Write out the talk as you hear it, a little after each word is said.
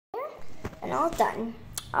all done.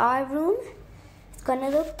 Our room is gonna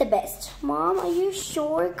look the best. Mom, are you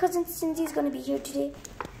sure cousin Stinzi is gonna be here today?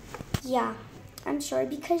 Yeah, I'm sure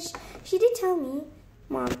because she did tell me.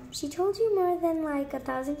 Mom, she told you more than like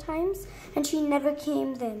 1,000 times and she never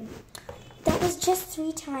came then. That was just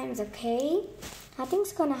 3 times, okay?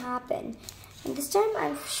 Nothing's gonna happen. And this time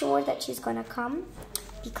I'm sure that she's gonna come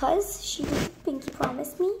because she pinky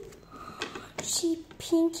promised me. She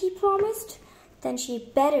pinky promised? Then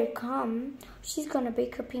she better come. She's gonna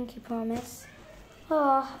break her pinky promise.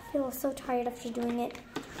 Oh, I feel so tired after doing it.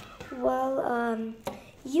 Well,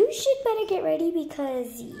 you should better get ready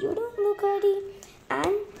because you don't look ready.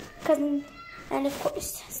 And cousin, and of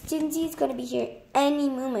course, Stinzi is gonna be here any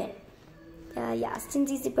moment. Yeah,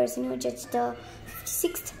 Stinzi is the person who judged the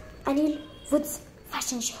 56th annual Woods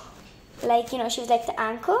fashion show. Like, you know, she was like the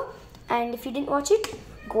anchor. And if you didn't watch it,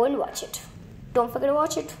 go and watch it. Don't forget to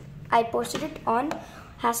watch it. I posted it on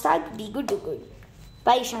hashtag #BeGoodDoGood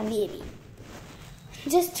by Shanvi AB.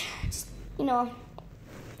 Just, you know,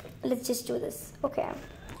 let's just do this. Okay.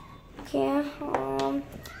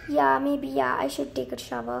 Yeah, maybe, yeah, I should take a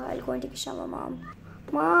shower. I'll go and take a shower, Mom.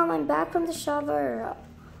 Mom, I'm back from the shower.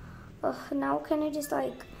 Now can I just,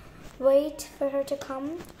 like, wait for her to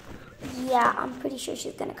come? Yeah, I'm pretty sure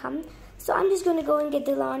she's gonna come. So I'm just gonna go and get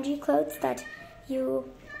the laundry clothes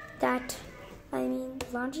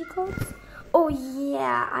laundry clothes? Oh,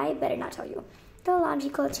 yeah, I better not tell you. The laundry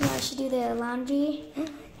clothes, you know, I should do the laundry.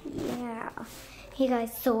 Yeah. Hey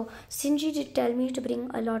guys, so Stinzi did tell me to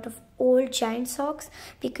bring a lot of old giant socks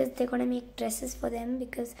because they're gonna make dresses for them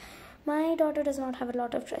because my daughter does not have a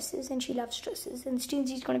lot of dresses and she loves dresses and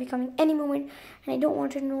Stinzi is gonna be coming any moment and I don't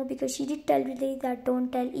want her to know because she did tell me that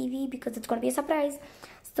don't tell Evie because it's gonna be a surprise.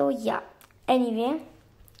 So yeah, anyway,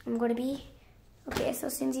 I'm gonna be okay. So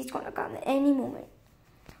Stinzi is gonna come any moment.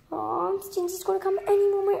 Oh, Stinzi is gonna come any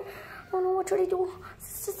moment. Oh no, what should I do?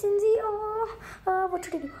 Sister Stinzi, what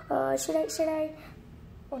should I do? Should I?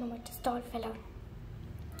 Oh no, my doll fell out.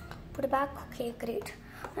 Put it back. Okay, great.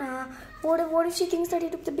 What if she thinks that I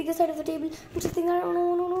took the bigger side of the table? And she thinks, oh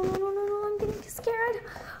no, I'm getting scared.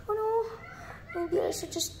 Oh no, maybe I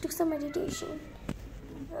should just do some meditation.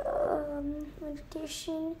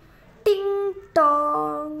 Meditation. Ding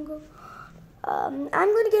dong. I'm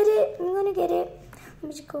gonna get it. Let me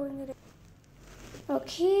just go and get it.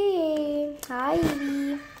 Okay, hi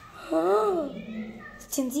Evie.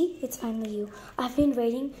 Stinzi, it's finally you. I've been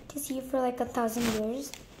waiting to see you for like 1,000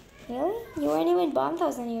 years. Really? You weren't even born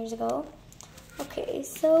 1,000 years ago. Okay,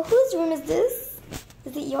 so whose room is this?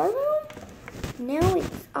 Is it your room? No,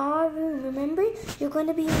 it's our room. Remember, you're going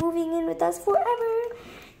to be moving in with us forever.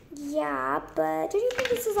 Yeah, but do you think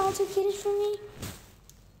this is all too kiddish for me?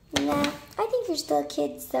 Nah, I think you're still a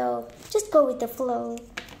kid, so just go with the flow.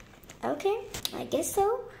 Okay, I guess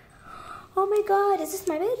so. Oh my god, is this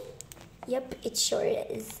my bed? Yep, it sure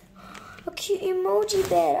is. A cute emoji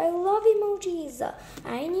bed. I love emojis.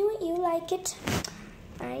 I knew it, you like it.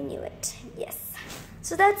 I knew it, yes.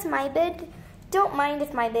 So that's my bed. Don't mind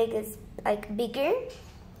if my bed is like bigger,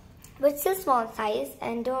 but still small size.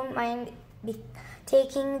 And don't mind because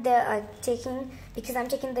I'm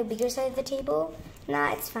taking the bigger side of the table.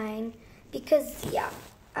 Nah, it's fine. Because, yeah,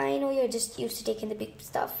 I know you're just used to taking the big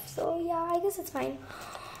stuff. So, yeah, I guess it's fine.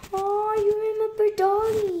 Oh, you remember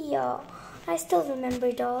Dolly. I still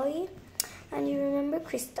remember Dolly. And you remember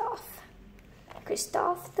Kristoff.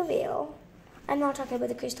 Kristoff the whale. I'm not talking about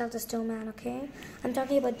the Kristoff the snowman, okay? I'm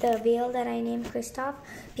talking about the whale that I named Kristoff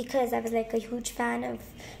because I was like a huge fan of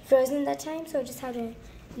Frozen that time. So I just had to name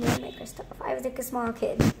my Kristoff. I was like a small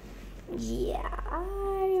kid. Yeah,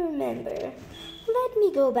 I remember. Let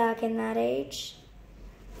me go back in that age.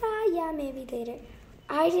 Yeah, maybe later.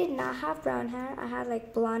 I did not have brown hair. I had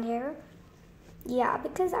like blonde hair. Yeah,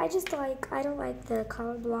 because I don't like the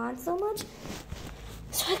color blonde so much.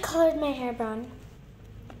 So I colored my hair brown.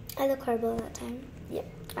 I look horrible that time. Yep,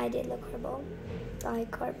 I did look horrible.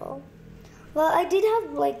 Like horrible. Well, I did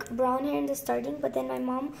have like brown hair in the starting, but then my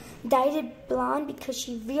mom dyed it blonde because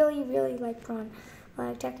she really, really liked brown.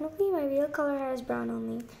 Like technically my real color hair is brown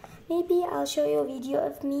only. Maybe I'll show you a video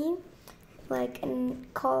of me like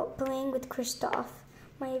playing with Kristoff,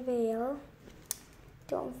 my veil.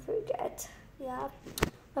 Don't forget. Yeah,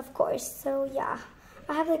 of course. So yeah,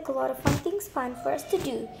 I have like a lot of fun things planned for us to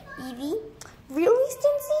do. Evie, really,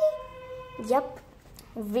 Stinzi? Yep,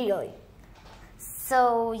 really.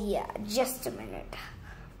 So yeah, just a minute.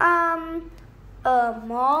 Mom,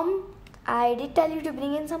 I did tell you to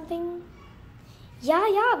bring in something.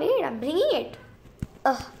 Yeah, wait, I'm bringing it.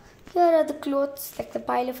 Here are the clothes, like the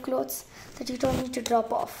pile of clothes that you told me to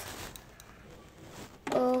drop off.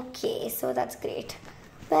 Okay, so that's great.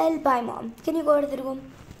 Well, bye, Mom. Can you go to the room?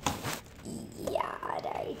 Yeah,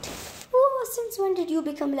 right. Oh, since when did you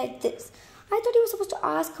become like this? I thought you were supposed to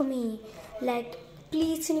ask me. Like,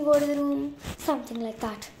 please, can you go to the room? Something like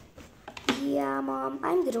that. Yeah, Mom,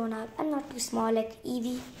 I'm grown up. I'm not too small like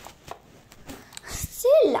Evie.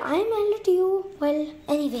 Still, I'm elder to you. Well,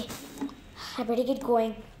 anyway, I better get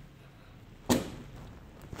going.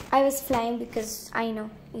 I was flying because I know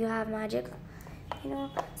you have magic, you know.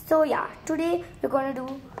 So yeah, today we're gonna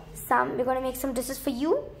make some dresses for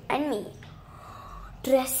you and me.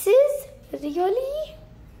 Dresses? Really?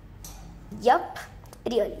 Yup,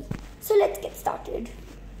 really. So let's get started.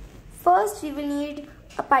 First, we will need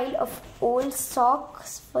a pile of old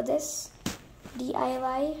socks for this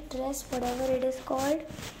DIY dress, whatever it is called.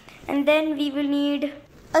 And then we will need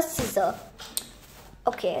a scissor.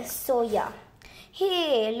 Okay, so yeah.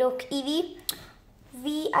 Hey, look, Evie.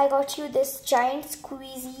 I got you this giant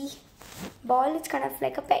squeezy ball. It's kind of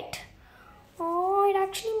like a pet. Oh, it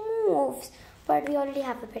actually moves. But we already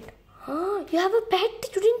have a pet. Oh, you have a pet?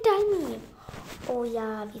 You didn't tell me. Oh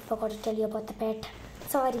yeah, we forgot to tell you about the pet.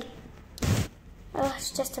 Sorry.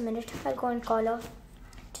 Just a minute. I'll go and call her.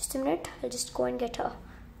 Just a minute. I'll just go and get her.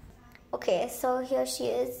 Okay, so here she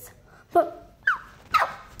is.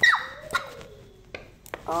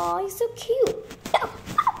 Oh, you're so cute.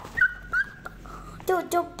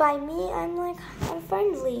 Don't bite me. I'm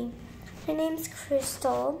friendly. Her name's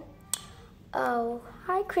Crystal. Oh,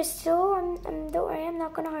 hi Crystal. Don't worry, I'm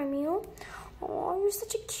not gonna harm you. Oh, you're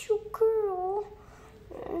such a cute girl.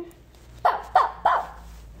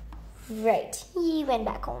 Right, he went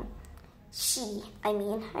back home.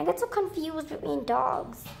 I get so confused between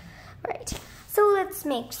dogs. Right, so let's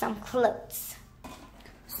make some clothes.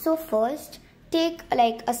 So first, take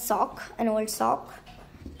like a sock, an old sock,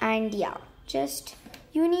 and yeah,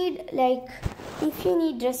 you need if you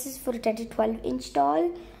need dresses for a 10 to 12 inch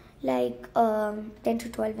tall, 10 to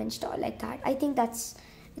 12 inch tall like that. I think it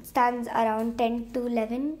stands around 10 to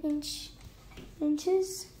 11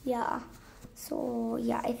 inches. Yeah. So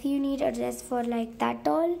yeah, if you need a dress for like that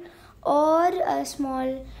tall or a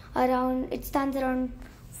small it stands around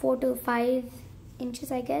 4 to 5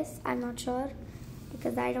 inches, I guess. I'm not sure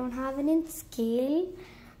because I don't have an inch scale.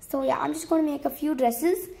 So yeah, I'm just going to make a few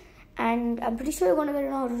dresses and I'm pretty sure you're going to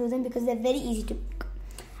know how to do them because they're very easy to make.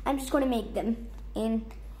 I'm just going to make them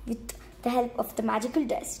with the help of the magical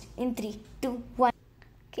dust in 3, 2, 1.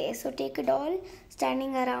 Okay, so take a doll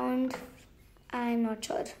standing around, I'm not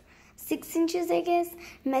sure, 6 inches, I guess.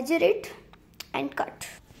 Measure it and cut.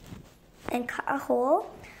 And cut a hole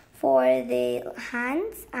for the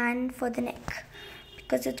hands and for the neck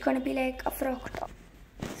because it's going to be like a frock top.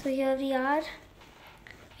 So here we are.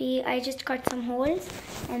 I just cut some holes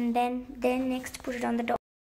and then next put it on the doll.